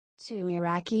Two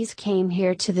Iraqis came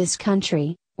here to this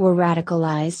country, were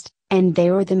radicalized, and they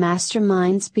were the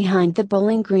masterminds behind the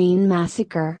Bowling Green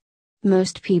massacre.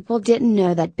 Most people didn't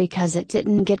know that because it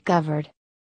didn't get covered.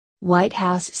 White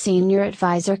House Senior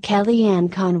Advisor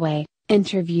Kellyanne Conway,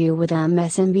 interview with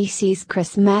MSNBC's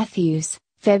Chris Matthews,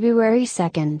 February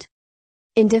 2.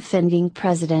 In defending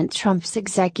President Trump's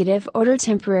executive order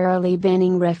temporarily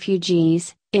banning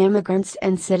refugees, immigrants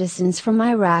and citizens from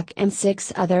Iraq and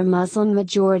 6 other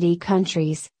Muslim-majority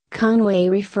countries, Conway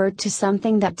referred to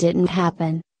something that didn't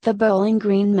happen, the Bowling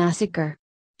Green massacre.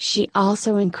 She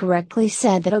also incorrectly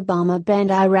said that Obama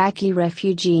banned Iraqi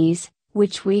refugees,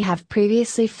 which we have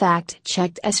previously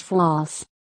fact-checked as false.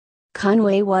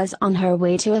 Conway was on her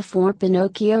way to a 4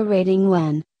 Pinocchio rating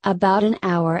when, about an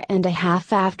hour and a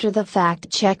half after the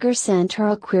fact-checker sent her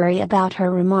a query about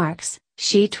her remarks,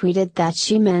 she tweeted that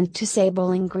she meant to say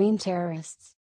Bowling Green terrorists.